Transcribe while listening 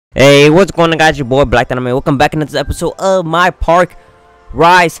Hey, what's going on, guys? Your boy Black Dynamite. Welcome back into this episode of my park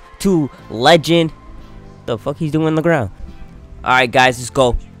rise to legend. What the fuck he's doing on the ground? Alright guys, let's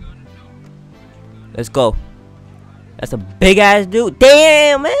go. Let's go. That's a big ass dude.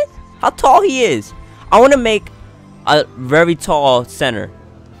 Damn, man, how tall he is. I want to make a very tall center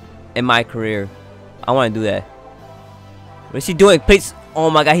in my career. I want to do that. What's he doing? Please. Oh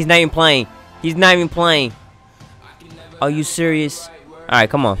my god, he's not even playing. He's not even playing. Are you serious? Alright,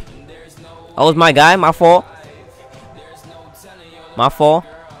 come on. Oh, it's my guy. My fault. My fault.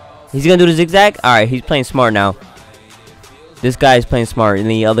 He's gonna do the zigzag? Alright, he's playing smart now. This guy is playing smart than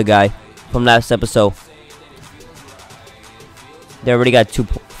the other guy from last episode. They already got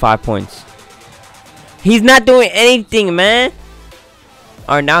 5 points. He's not doing anything, man.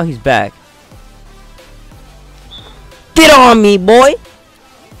 Alright, now he's back. Get on me, boy.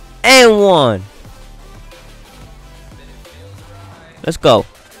 And one. Let's go.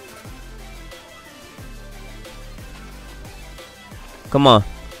 Come on.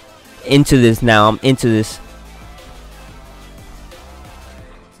 Into this now. I'm into this.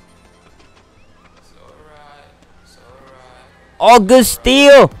 Oh, good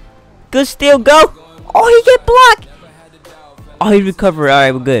steal. Good steal. Go. Oh, he get blocked. Oh, he recovered.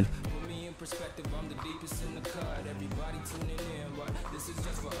 Alright, we're good.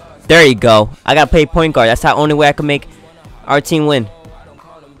 There you go. I gotta play point guard. That's the only way I can make our team win.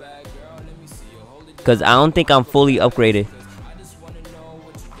 Because I don't think I'm fully upgraded.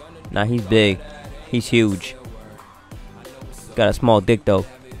 Nah, he's big. He's huge. Got a small dick though.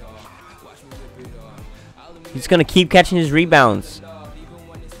 He's gonna keep catching his rebounds.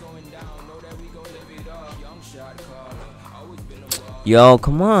 Yo,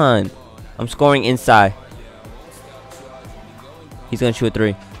 come on. I'm scoring inside. He's gonna shoot a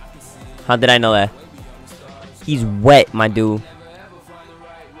 3. How did I know that? He's wet, my dude.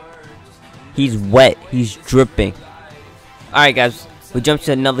 He's wet. He's dripping. Alright, guys. We jumped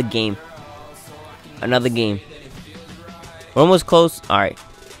to another game. Another game. We're almost close. Alright.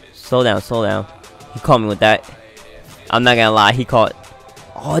 Slow down, slow down. He caught me with that. I'm not gonna lie. He caught.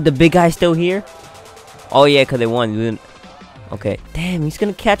 Oh, the big guy's still here? Oh, yeah, because they won. Dude. Okay. Damn, he's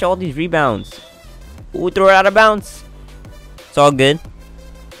gonna catch all these rebounds. Ooh, throw it out of bounds. It's all good.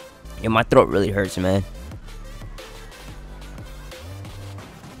 Yeah, my throat really hurts, man.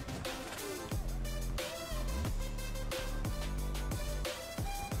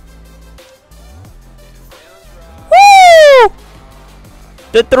 Woo!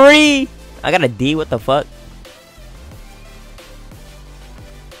 The 3. I got a D. What the fuck?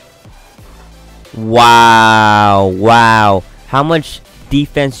 Wow. Wow. How much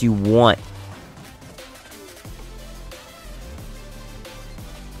defense you want?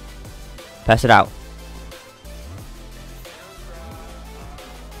 Pass it out.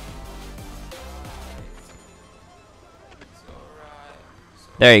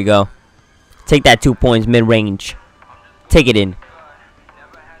 There you go. Take that 2 points mid-range. Take it in.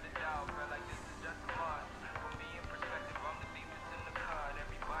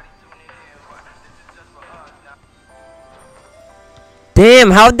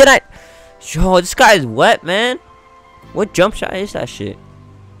 Damn, how did I... Yo, this guy is wet, man. What jump shot is that shit?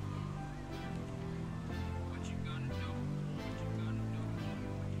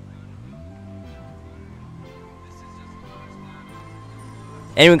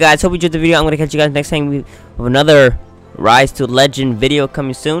 Anyway, guys, hope you enjoyed the video. I'm gonna catch you guys next time with another Rise to Legend video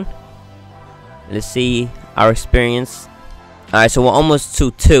coming soon. Let's see our experience. Alright, so we're almost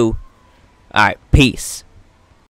to 2. Alright, peace.